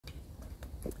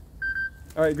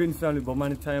Alright, greetings family,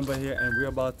 Bomani Tayamba here, and we're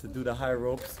about to do the high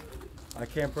ropes. I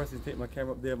can't personally take my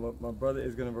camera up there, but my brother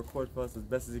is going to record for us as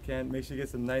best as he can. Make sure you get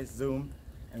some nice zoom,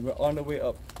 and we're on the way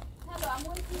up. Hello, I'm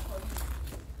waiting for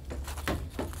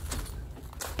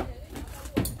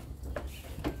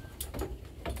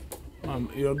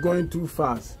you. You're going too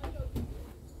fast.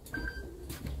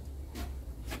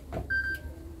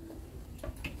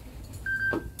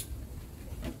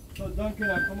 So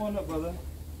Duncan, come on up, brother.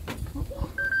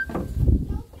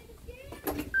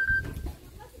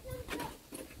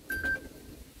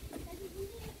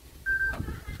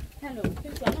 Hello,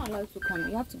 please, you're not allowed to come.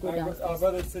 You have to go downstairs. Our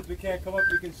brother said we can't come up,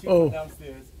 we can shoot from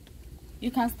downstairs.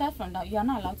 You can start from down. You are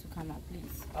not allowed to come up,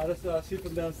 please. I'll shoot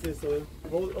from downstairs, so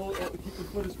keep the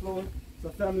footage flowing. So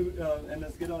family, and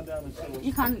let's get on down and show.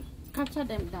 You can capture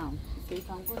them down, so you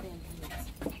can go there and do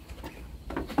it.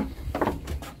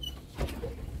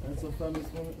 And so family's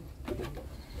going.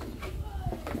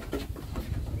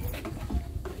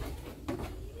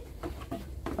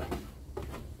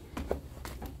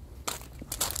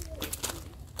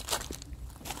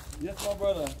 Yes, my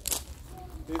brother.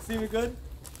 Do you see me good?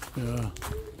 Yeah.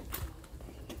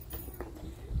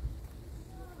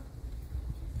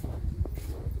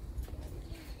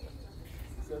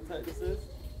 See how tight this is?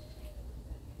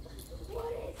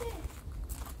 What is it?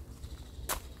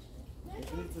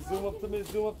 You need to zoom up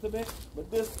to me. But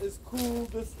this is cool,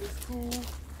 this is cool.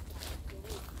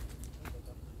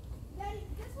 Daddy,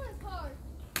 this one is hard.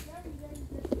 Daddy.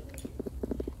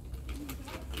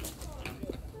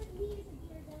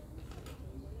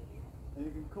 And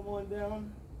you can come on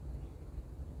down.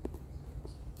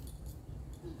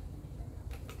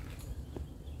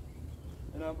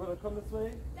 And I'm gonna come this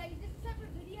way. Daddy, this is a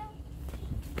separate video?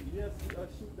 Yes, we are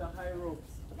shooting the high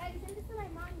ropes. Daddy, send this to my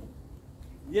mommy.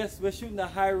 Yes, we're shooting the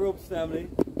high ropes, family.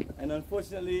 And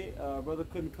unfortunately, our brother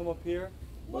couldn't come up here.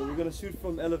 But we're gonna shoot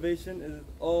from elevation. It is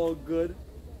all good.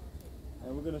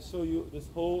 And we're gonna show you this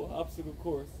whole obstacle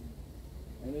course.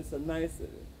 And it's a nice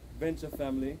venture,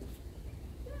 family.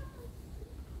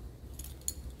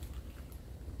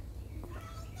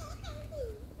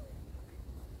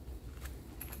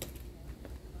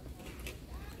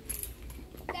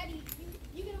 Daddy,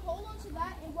 you can hold on to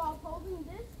that and while holding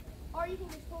this, or you can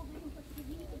just hold it and push it.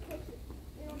 You can push it.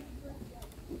 You don't have to push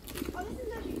it. Oh, this is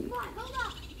gonna be fun. Hold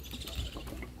on.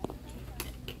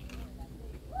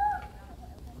 Woo!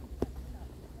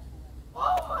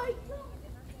 Oh my god!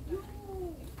 Yo,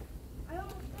 I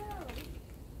almost fell.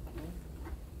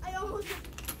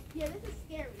 Yeah, this is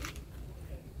scary.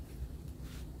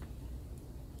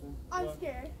 I'm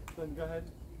scared. Son, go ahead.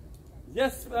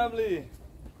 Yes, family!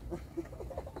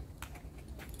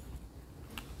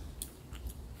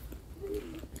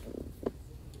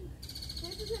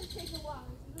 This is going to take a while.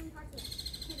 It's really hard to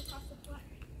get across the front.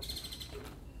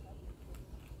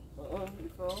 You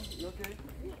fell? You okay?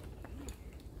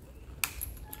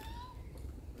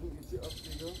 Let me get you up.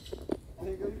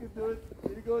 There you go. There you go. You can do it.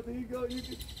 There you go. There you go.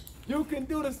 You can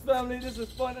do this, family. This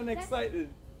is fun and exciting.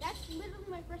 That's literally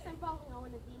my first time falling on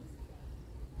one of these.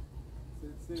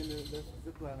 See, that's the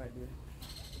zip line right there.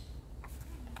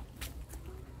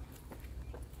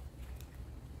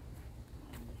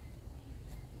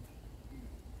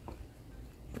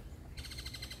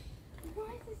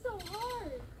 Why is it so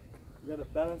hard? You gotta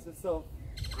balance yourself.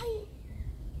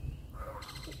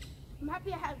 I'm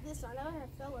happy I have this on. I would have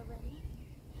fell already.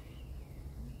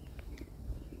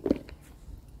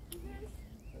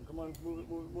 Come on,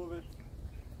 move it.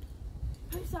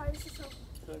 I'm sorry, this is so.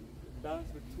 So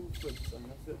balance with 2 foot, son.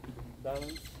 That's it.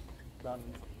 Balance. Come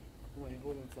on, you're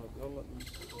holding yourself. Don't let me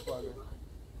progress.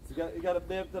 So you gotta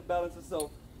be able to balance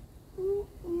yourself.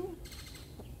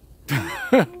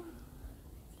 Stop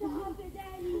it,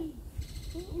 Daddy.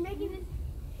 You're making this.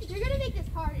 You're gonna make this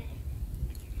harder.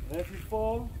 And if you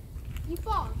fall, you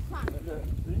fall. Come on.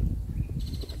 see?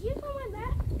 You fall on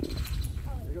that.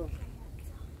 There you go.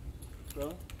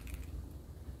 So,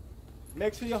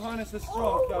 make sure your harness is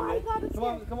strong, family.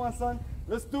 Come on, son.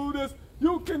 Let's do this.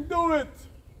 You can do it.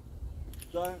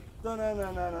 Dun, dun, dun,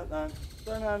 dun, dun, dun, dun,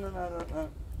 dun, dun, dun, dun, dun.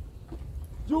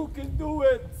 You can do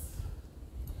it.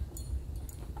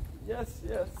 Yes.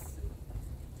 Here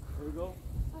we go.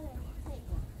 Okay, take.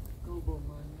 Go,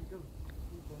 Bomani. Go,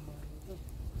 Bomani.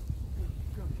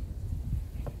 Go.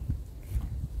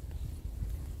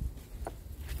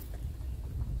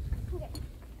 Okay.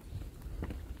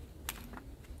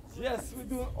 Yes, we're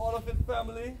doing all of it,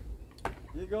 family.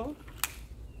 Here you go.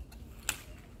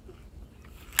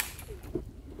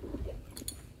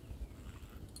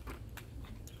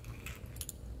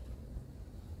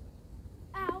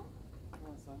 Ow. Come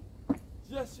on, son.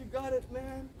 Yes, you got it,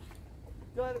 man.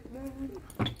 Got it, man.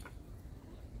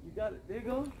 You got it. There you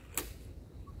go.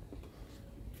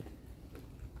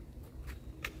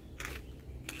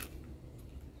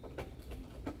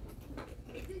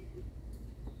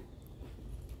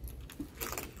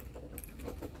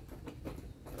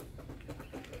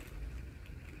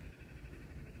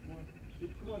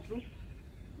 Come on, True.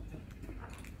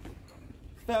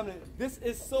 Family, this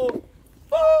is so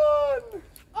fun!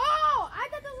 Oh, I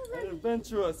thought this was And like,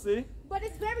 adventurous, see? but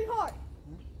it's very hard.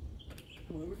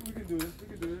 Come on, we can do this, we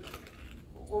can do this.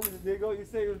 What was it, there you go? You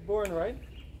say it was boring, right?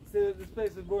 You say this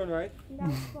place was boring, right? That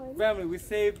was fun. Family, we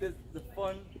saved the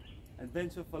fun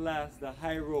adventure for last, the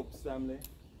high ropes, family.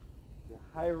 The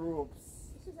high ropes.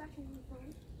 This is actually really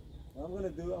fun. What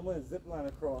I'm gonna zip line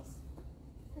across.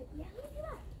 Wait, yeah, how do you do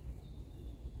that?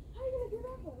 How are you gonna do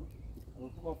that though? I'm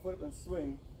gonna put my foot up and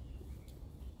swing.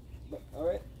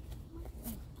 Alright?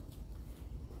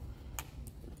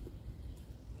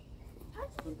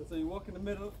 So you walk in the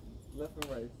middle, left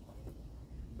and right.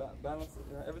 Balance,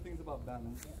 everything's about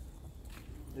balance.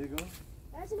 There you go.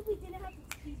 Imagine if we didn't have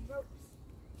these ropes.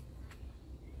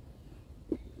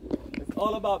 It's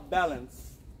all about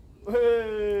balance.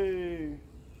 Hey!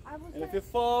 And if you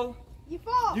fall, you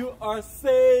fall. you are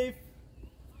safe.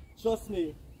 Trust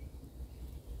me.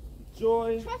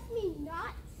 Joy. Trust me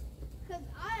not, because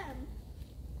I am.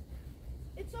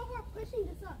 It's so hard pushing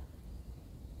this up.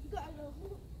 You gotta go.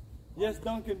 Yes,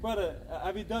 Duncan, brother.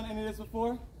 Have you done any of this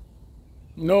before?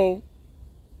 No.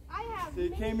 I have. So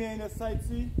you came here in your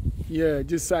sightsee? Yeah,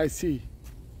 just side C.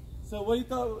 So what you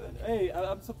thought? Hey,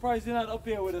 I'm surprised you're not up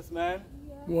here with us, man.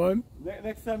 Yeah. One.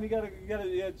 Next time you gotta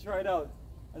try it out.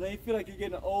 I know you feel like you're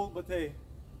getting old, but hey,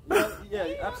 yeah,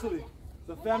 absolutely.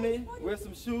 So family, wear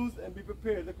some shoes and be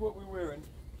prepared. Look what we're wearing.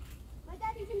 My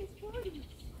daddy's in his 40s.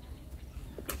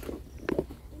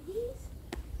 And he's.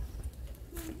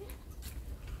 Hey,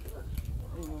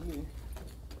 on me.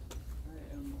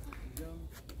 I am young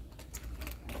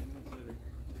and energetic.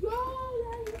 Yo,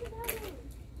 yeah, look at that one.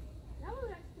 That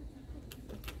one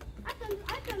actually.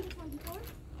 I've done this one before.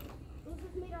 It was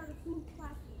just made out of smooth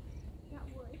plastic. That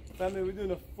wood. Family, we're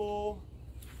doing a full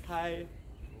high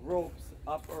ropes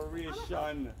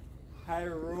operation. High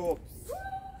ropes.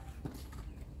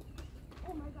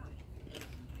 Oh my god.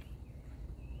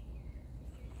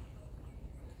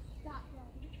 Stop,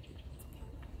 Daddy.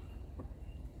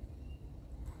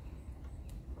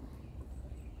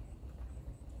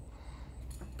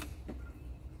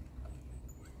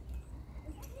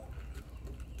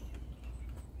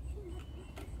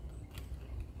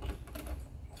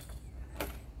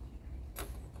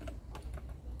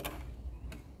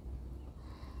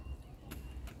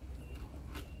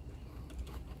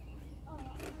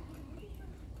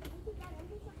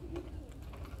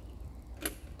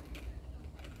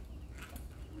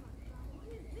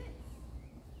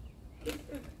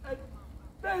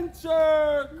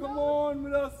 Adventure! Come on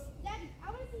with us. Daddy, I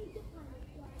want to see you zip line.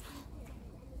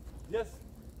 Yes,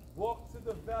 walk to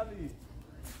the valley.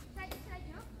 Can I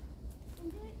jump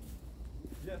and do it?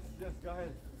 Yes, go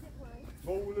ahead. Zip line.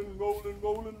 Rolling, rolling,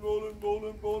 rolling, rolling,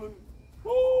 rolling, rolling.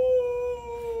 Woo!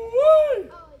 Oh, Daddy.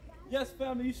 Yes,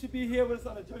 family, you should be here with us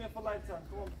on a journey for lifetime.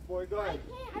 Come on, boy, go I ahead.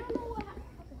 can't. I don't know what happened.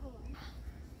 Okay, hold on.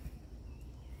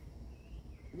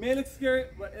 It may look scary,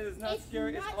 but it is not It's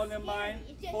scary. It's not on your scary. mind.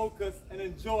 It's just- Focus and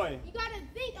enjoy. You gotta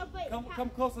think of it. Come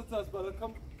closer to us, brother.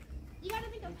 Come. You gotta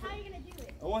think of how you're gonna do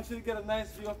it. I want you to get a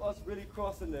nice view of us really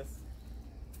crossing this.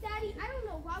 Daddy, I don't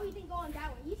know why we didn't go on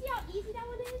that one. You see how easy that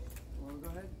one is? Well, go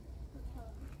ahead.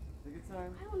 Take your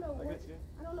time. I don't know I what. got you.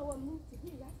 I don't know what move to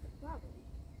do. That's the problem.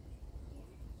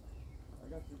 I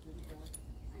got you. Take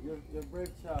your time. You're a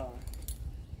brave child.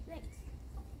 Thanks.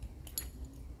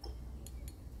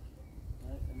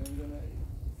 Alright, and then we're gonna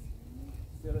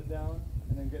set it down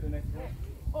and then get the next one.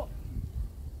 Oh.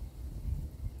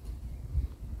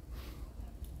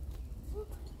 Oh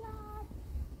my god.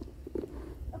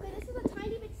 Okay, this is a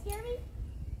tiny bit scary.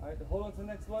 Alright, hold on to the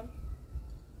next one.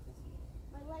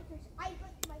 My legs are.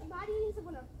 My body is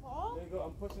gonna fall. There you go.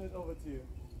 I'm pushing it over to you.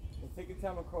 And take your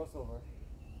time and cross over.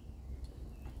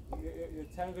 You're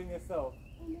tangling yourself.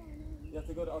 Oh, no. You have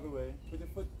to go the other way. Put your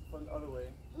foot from the other way.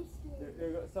 I'm scared. There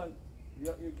you go. Son, you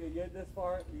get this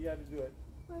far, you got to do it.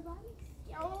 My body's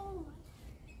scared. Oh my.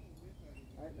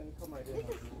 Alright, then come right there.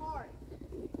 This is hard.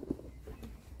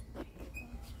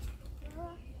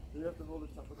 You have to hold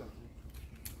it top. I got you.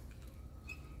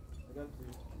 I got you.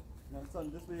 Now,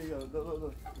 son, this way you go.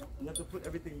 Look. You have to put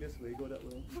everything this way. Go that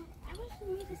way. I wish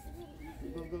we made this really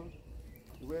easy. Go.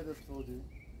 The way I just told you.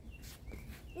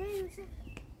 What are you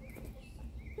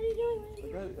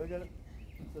doing? I got it.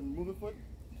 Son, move your foot.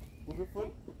 Move your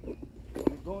foot.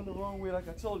 You're going the wrong way like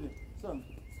I told you. Son,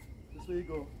 this way you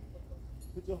go.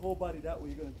 put your whole body that way.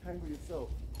 You're going to tangle yourself.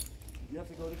 You have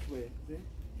to go this way. See?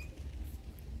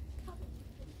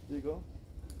 There you go.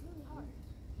 Really hard.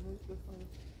 No, that's fine.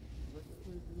 Right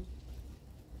there, please.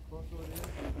 Cross over there.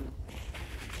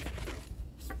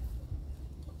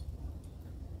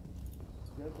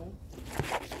 You got it done?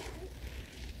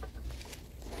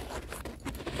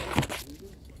 There you go.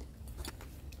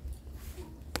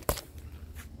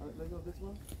 Alright, let go of this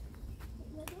one.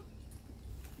 Lego?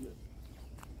 Yes.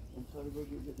 I'm trying to go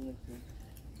get the next one.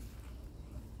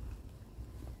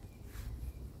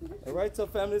 Alright, so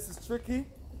family, this is tricky.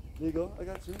 There you go, I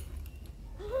got you.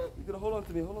 You gotta hold on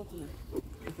to me, hold on to me.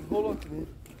 You can hold on to me.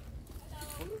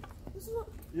 This is not,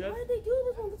 Yeah? why did they do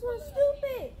this one? This one's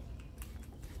stupid.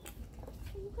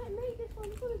 You can't make this one.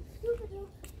 This one is stupid, though.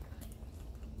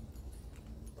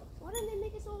 Why didn't they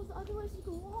make it so the other way so you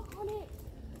can walk on it?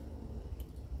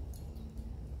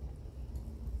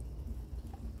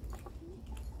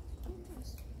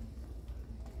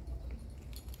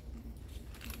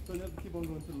 So you have to keep on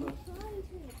going to the left.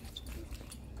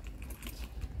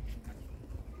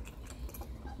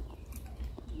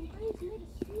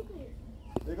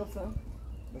 There you go, son.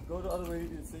 Let's go the other way.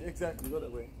 Exactly, go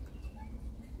that way.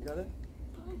 You got it?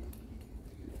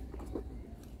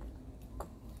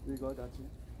 There you go, I got you.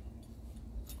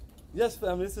 Yes,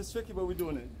 family, this is tricky, but we're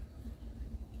doing it.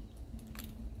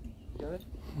 You got it?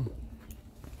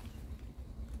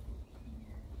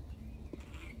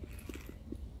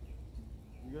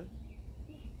 You good?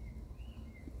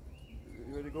 You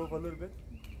ready to go over a little bit?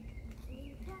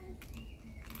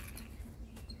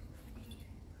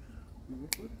 You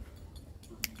good?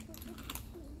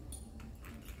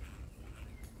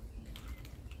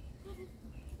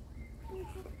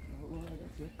 Hold on, I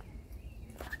got you.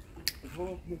 Just hold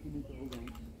on to me if you need to hold on.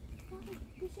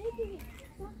 You're shaking it.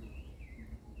 Stop.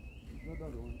 Not the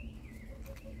other one.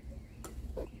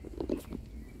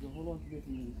 Just hold on to me if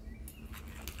you need.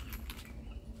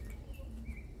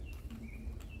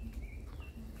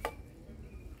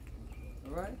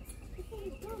 Alright? This one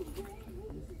is dumb.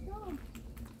 This is dumb.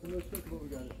 Let's check what we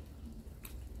got it.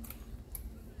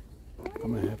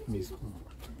 Come and help me, son.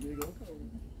 There you go.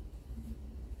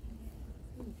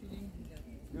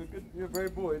 You're good. You're a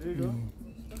brave boy. There you go.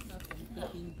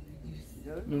 You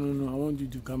got it? No. I want you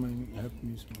to come and help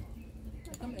me, son.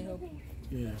 Come and help you.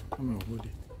 Yeah, come and hold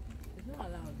it. It's not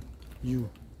allowed. You.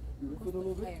 You lift it a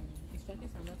little bit?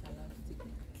 Instructors are not allowed to take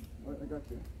Alright, I got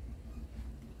you.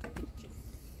 pictures.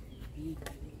 Big.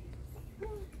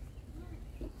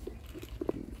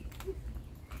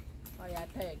 Oh, yeah,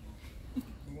 tag.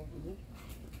 Come on, come on.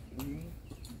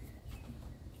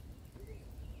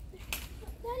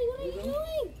 Daddy, what are you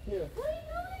doing? Here. What are you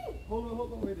doing?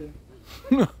 Hold on, wait there.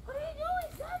 What are you doing?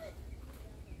 Stop it.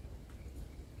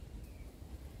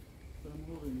 So I'm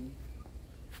moving you.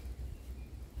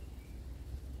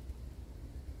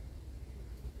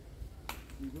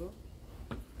 You go?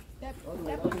 Step, Other way,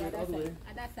 step other on the way, other other side. way.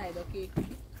 Other side, okay?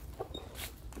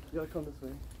 You gotta come this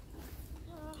way.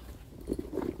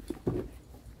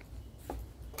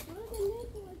 Why are they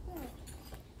making like that?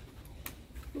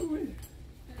 Move it.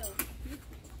 Hello. Please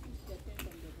step in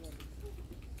from the board.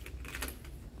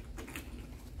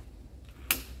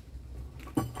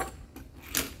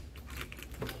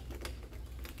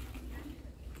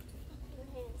 Your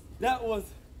hands. That was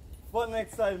fun and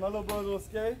exciting. My little brother was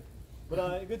scary,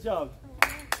 but good job.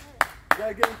 You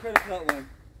gotta give him credit for that one.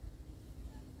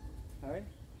 Alright?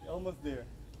 You're almost there.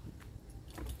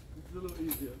 This is a little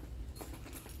easier.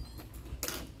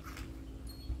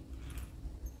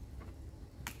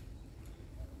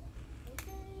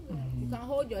 You can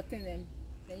hold your thing and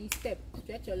then you step.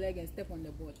 Stretch your leg and step on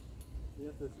the board. You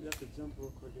have to jump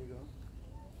real quick. There you go.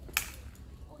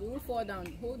 You won't fall down.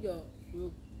 Hold your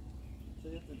rope. So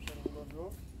you have to try to hold on the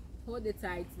rope. Hold it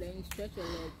tight. Then you stretch your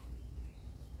leg.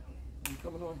 I'm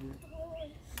coming on here.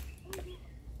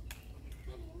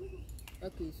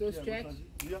 Okay, so Yeah, stretch. because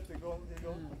you have to go. There you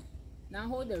go. Now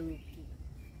hold the rope.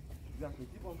 Exactly.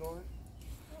 Keep on going.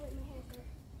 Oh, wait, my hands hurt.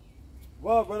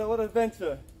 Wow, brother, what an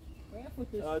adventure. Where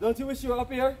photos? Don't you wish you were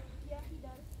up here? Yeah, he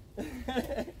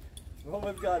does. We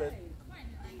almost got it.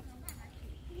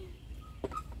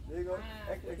 There you go.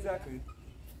 Exactly.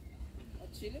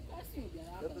 You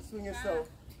have to swing yourself.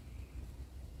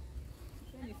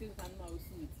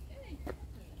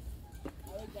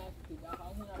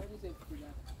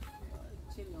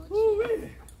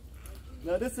 Woo-wee.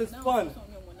 Now this is fun.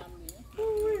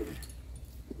 Woo-wee.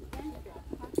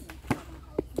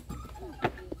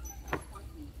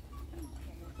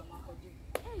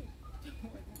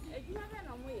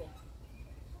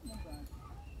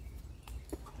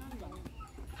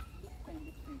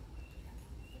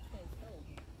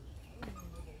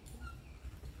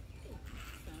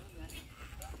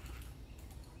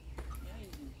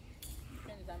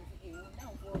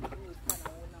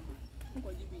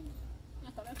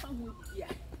 wood here.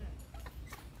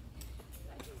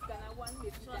 Gonna one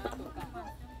with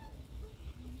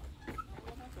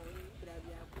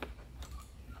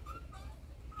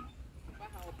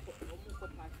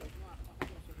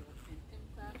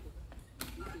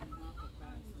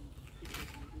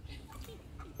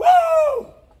Woo!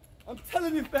 I'm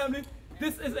telling you, family,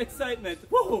 this is excitement.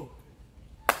 Woo!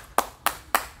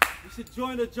 You should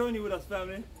join the journey with us,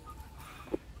 family.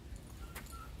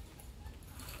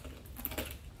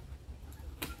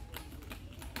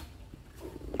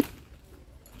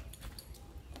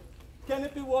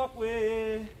 Canopy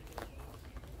walkway.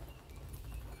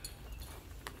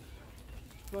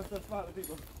 Let's smile at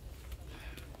people.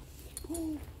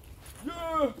 Woo.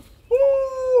 Yeah!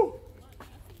 Woo!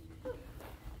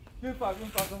 Give me five,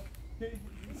 son.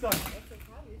 Son.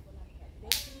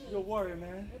 You're a warrior,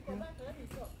 man.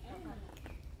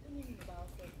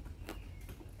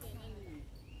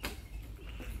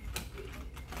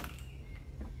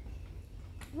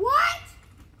 What?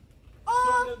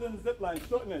 Shorten it than the zip line.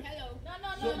 Shorten it. Hello.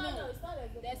 No, it's not a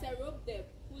good. There's a rope there.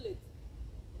 Pull it.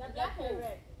 The black and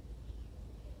red.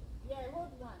 Yeah,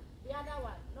 hold one. The other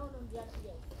one. No, the other.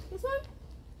 Yes. This one?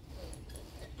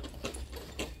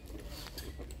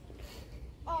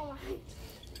 Oh my.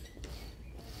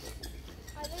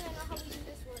 I think I know how we do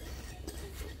this one.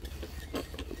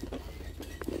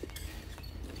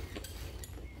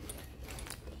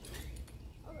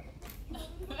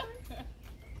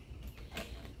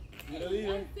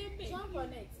 Jump on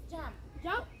it. Jump.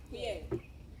 Jump? Yeah.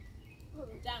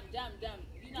 Jump.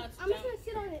 You know I'm just gonna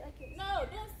sit on it like this. No,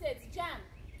 don't sit. Jump.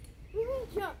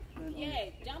 Jump. Yeah,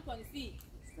 jump on the seat.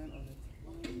 Stand on it. I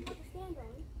have to stand on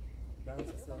it.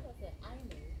 Balance yourself. I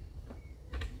know.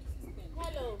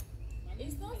 Hello.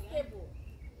 It's not stable.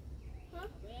 Huh?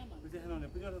 Put your hand on it.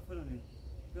 Put your other foot on it.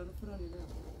 Put your other foot on it now.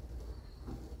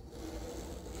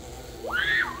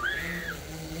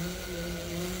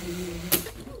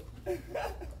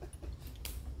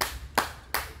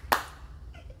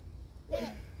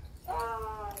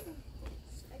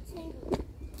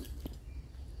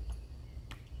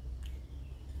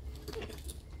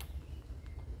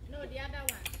 No, the other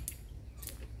one.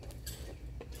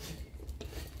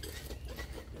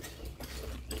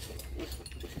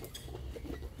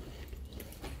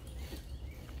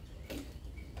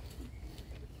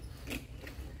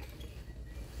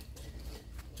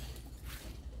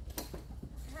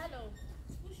 Hello.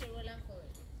 Push your roller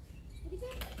forward. What do you say?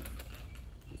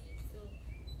 So,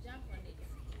 jump on it.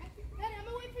 Daddy, I'm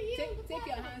gonna wait for you. Take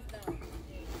your hands down.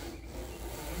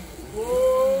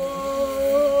 Whoa!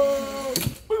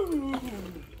 Boom!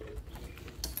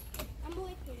 I'm gonna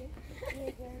wait for you.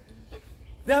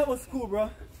 That was cool, bro.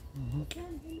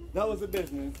 That was a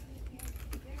business.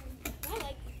 I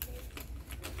like this thing.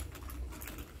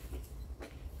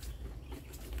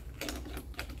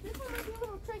 This one might be a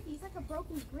little tricky. It's like a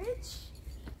broken bridge.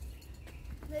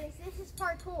 This is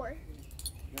parkour.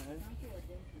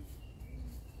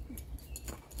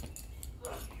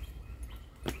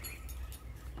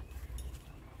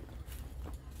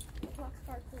 Box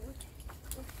parkour.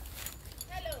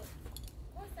 Hello.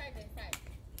 One side and side.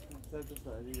 Side to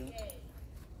side, you go. Yeah.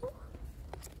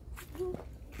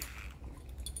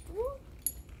 Woo.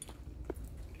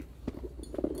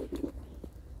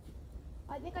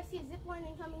 I think I see a zip line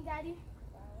incoming, Daddy.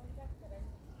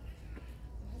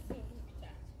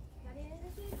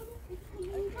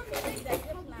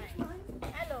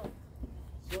 Hello.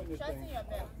 Shorten this Trust in thing. your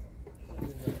belt.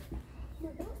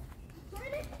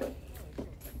 Shorten it.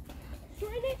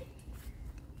 Shorten it.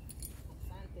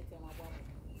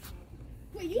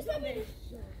 Wait, you said me.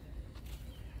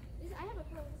 I have a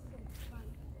feeling this is going to be fun.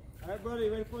 All right, brother,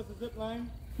 you ready for the zip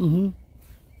line? Mm-hmm.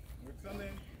 We're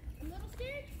coming. I'm a little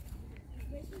scared.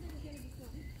 But I think this is going to be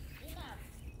fun. Enough.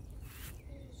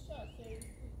 Sure, so.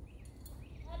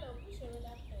 Hello, push your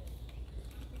roller forward.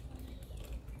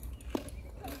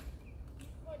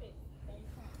 Hold it. Then you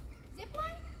come. Zip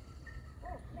line?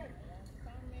 Oh, good.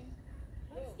 Coming.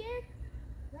 I'm scared.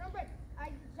 Remember, I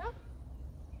jump.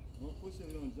 Don't push it,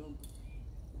 we don't jump.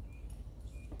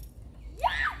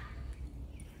 Yeah!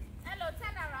 Hello,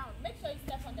 turn around. Make sure you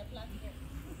step on the platform.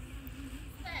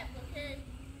 Step, okay?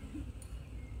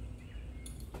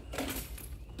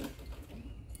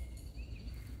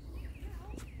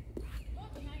 Go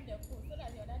behind the pool so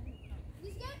that your daddy will come.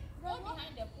 This guy? Go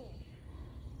behind the pool.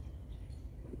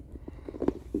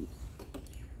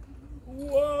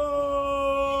 Whoa!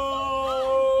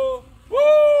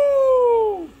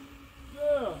 Woo!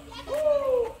 Yeah!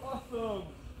 Woo! Awesome!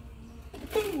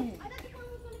 Boom! I thought the one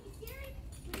was going to be scary,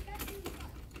 but it got really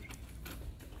fun.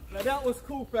 Now that was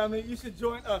cool, family. You should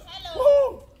join us. Hello.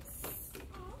 Woo!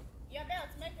 Your belt,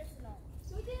 make it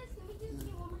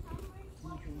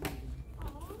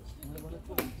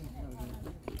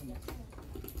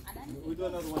do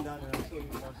another one down there. I'll show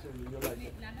you. You'll like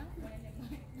it.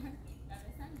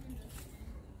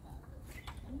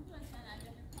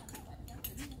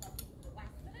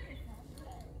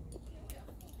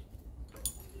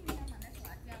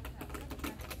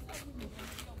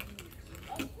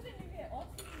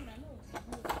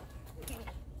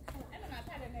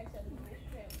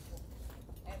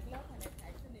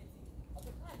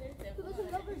 So this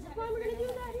is over zip line. We're gonna do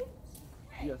that.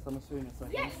 Yes, I'm gonna show you in a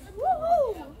second. Yes!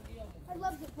 Woohoo! I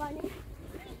love zip lining.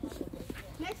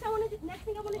 Next thing I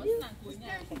want to do is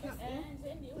parachute jumping,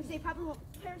 which they probably won't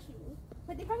parachute,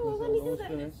 but they probably won't let me do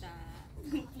that.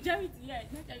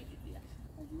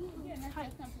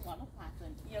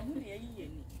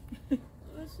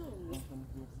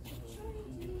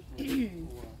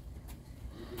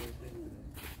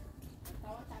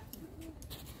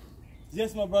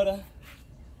 Yes, my brother.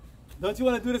 Don't you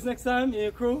want to do this next time in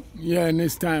your crew? Yeah,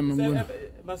 next time I'm gonna.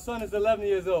 My son is 11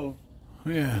 years old.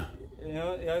 Yeah. You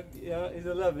know, he's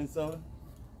 11, so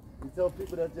you tell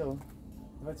people that, yo,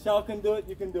 if a child can do it,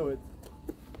 you can do it.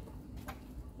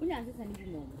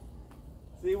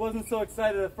 See, he wasn't so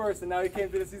excited at first, and now he came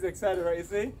to this, he's excited, right? You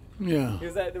see? Yeah. He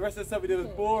was like, the rest of the stuff we did was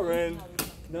boring.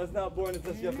 No, it's not boring, it's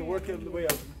just you have to work it the way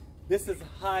up. This is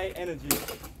high energy.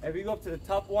 If you go up to the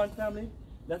top one, family,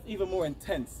 that's even more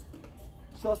intense.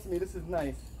 Trust me, this is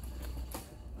nice.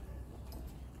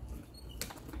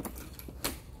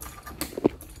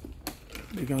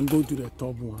 They can go to the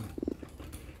top one.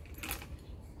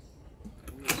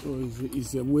 So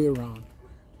it's a way around.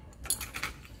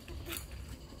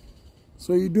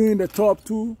 So you're doing the top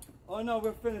too? Oh no,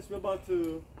 we're finished. We're about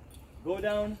to go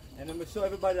down, and then we'll show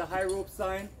everybody the high rope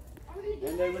sign,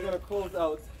 and then we're gonna close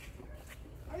out.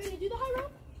 Are we gonna do the high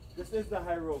rope? This is the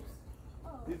high ropes.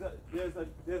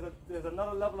 There's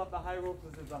another level of the high ropes.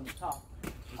 This is on the top.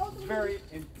 It's very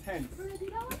intense. We're gonna do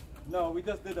that one? No, we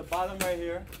just did the bottom right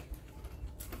here,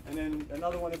 and then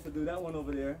another one is to do that one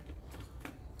over there.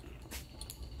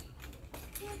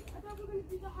 I thought we were gonna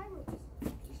do the high ropes.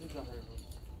 This is the high rope.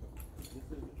 This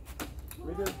is it.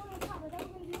 We One did. on top. I thought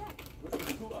we were gonna do that. This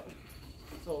is two up.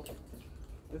 So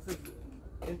this is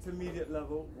intermediate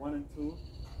level 1 and 2,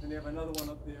 and they have another one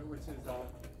up there which is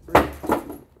 3.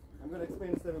 I'm gonna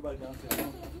explain this to everybody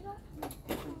downstairs.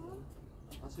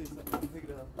 I'll show you something. Pick it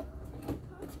up. All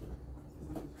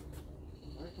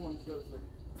right, come on, let's go this way.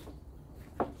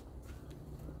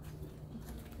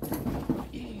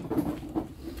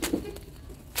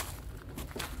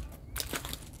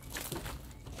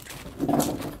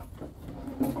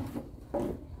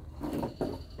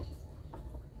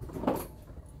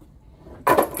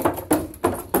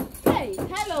 Hey,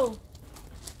 hello.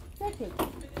 Take it.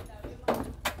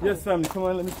 Yes, family, come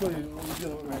on, let me show you what we're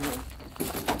dealing with right here.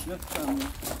 Yes, family.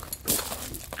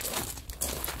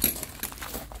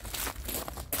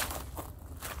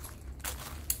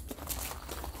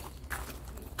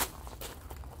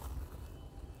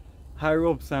 High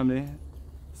ropes, family.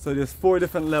 So there's 4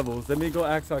 different levels. Let me go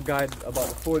ask our guide about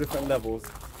the 4 different levels.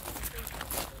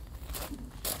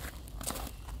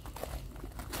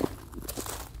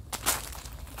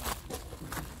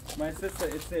 My sister,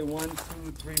 it's say 1,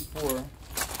 2, 3, 4.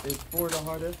 Is 4 the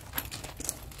hardest?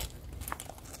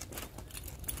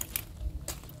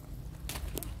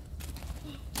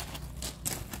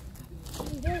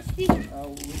 We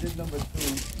did number 2.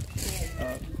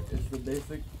 It's the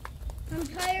basic. I'm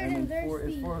tired and then 4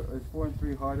 thirsty. is 4 and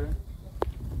 3 harder?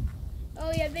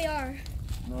 Oh yeah, they are.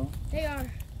 No? They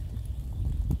are.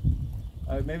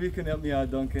 Maybe you can help me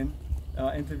out, Duncan.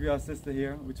 Interview our sister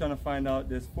here. We're trying to find out.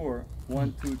 There's 4.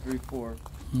 1, 2, 3, 4.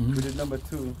 Mm-hmm. We did number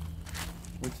 2,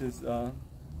 which is on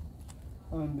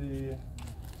the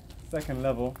 2nd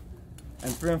level,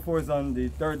 and 3 and 4 is on the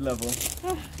 3rd level.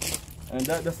 And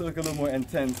that does look a little more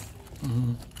intense.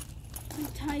 Mm-hmm. I'm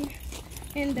tired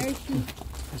and thirsty.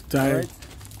 It's tired. Right.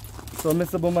 So,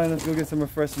 Mr. Bomani, let's go get some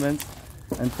refreshments.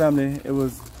 And family, it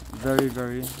was very,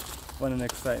 very fun and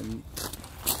exciting.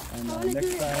 And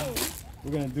next time,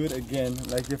 we're gonna do it again.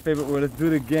 Like your favorite word, let's do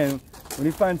it again. When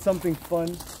you find something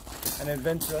fun and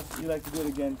adventurous, you like to do it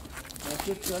again. My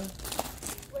sister,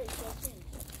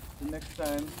 the next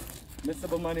time, Mr.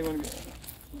 Bomani,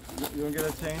 you wanna get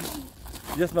a change?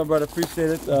 Yes, my brother,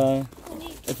 appreciate it.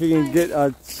 If you can get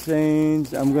a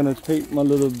change, I'm gonna take my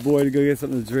little boy to go get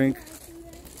something to drink.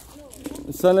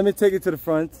 So let me take you to the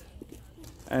front.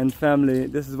 And family,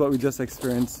 this is what we just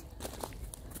experienced.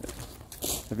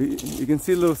 If you can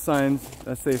see little signs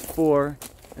that say 4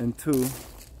 and 2.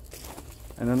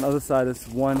 And on the other side is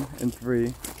 1 and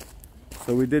 3.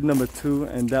 So we did number 2,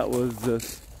 and that was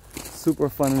just super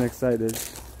fun and excited.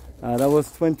 That was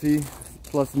 20+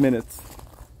 minutes.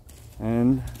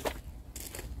 And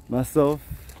myself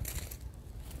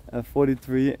at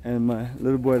 43 and my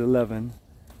little boy at 11.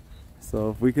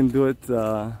 So if we can do it,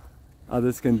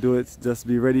 others can do it. Just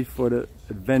be ready for the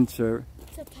adventure.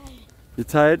 So tired. You're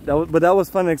tired? But that was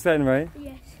fun and exciting, right?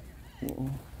 Yes. Whoa.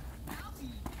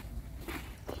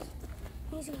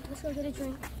 Easy. Let's go get a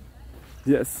drink.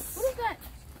 Yes. What is that?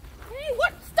 Hey,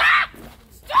 what? Stop!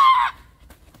 Stop!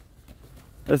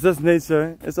 It's just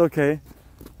nature. It's okay.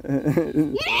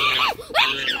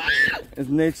 It's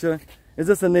nature. It's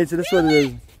just a nature. That's what it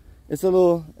is. It's a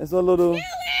little.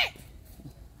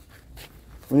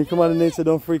 When you come out of nature,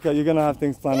 don't freak out. You're gonna have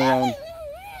things flying around.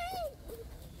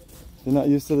 You're not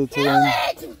used to the terrain.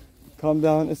 Calm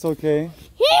down. It's okay.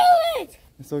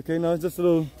 It's okay. No, it's just a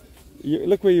little.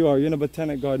 Look where you are. You're in a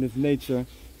botanic garden. It's nature.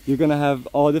 You're gonna have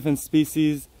all different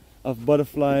species of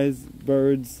butterflies,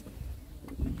 birds,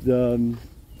 even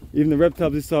the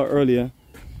reptiles we saw earlier.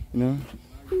 You know.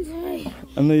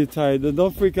 I know you're tired.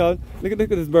 Don't freak out. Look at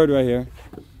this bird right here.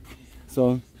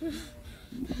 So,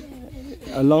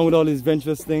 along with all these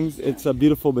adventurous things, it's a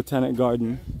beautiful botanic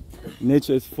garden.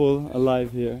 Nature is full,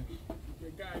 alive here.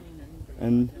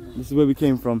 And this is where we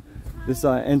came from. This is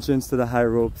our entrance to the high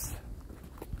ropes.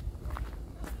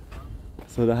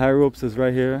 So the high ropes is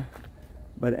right here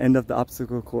by the end of the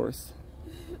obstacle course.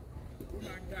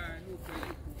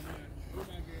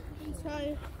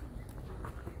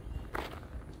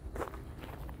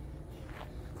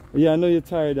 Yeah, I know you're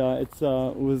tired.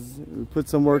 We put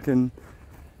some work in.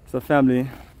 So family,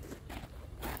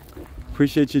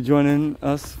 appreciate you joining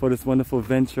us for this wonderful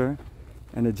venture,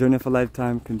 and the journey of a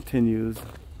lifetime continues.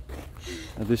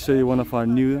 I'll just show you one of our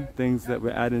new things that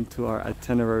we're adding to our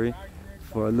itinerary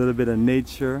for a little bit of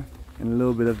nature and a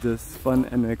little bit of just fun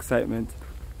and excitement.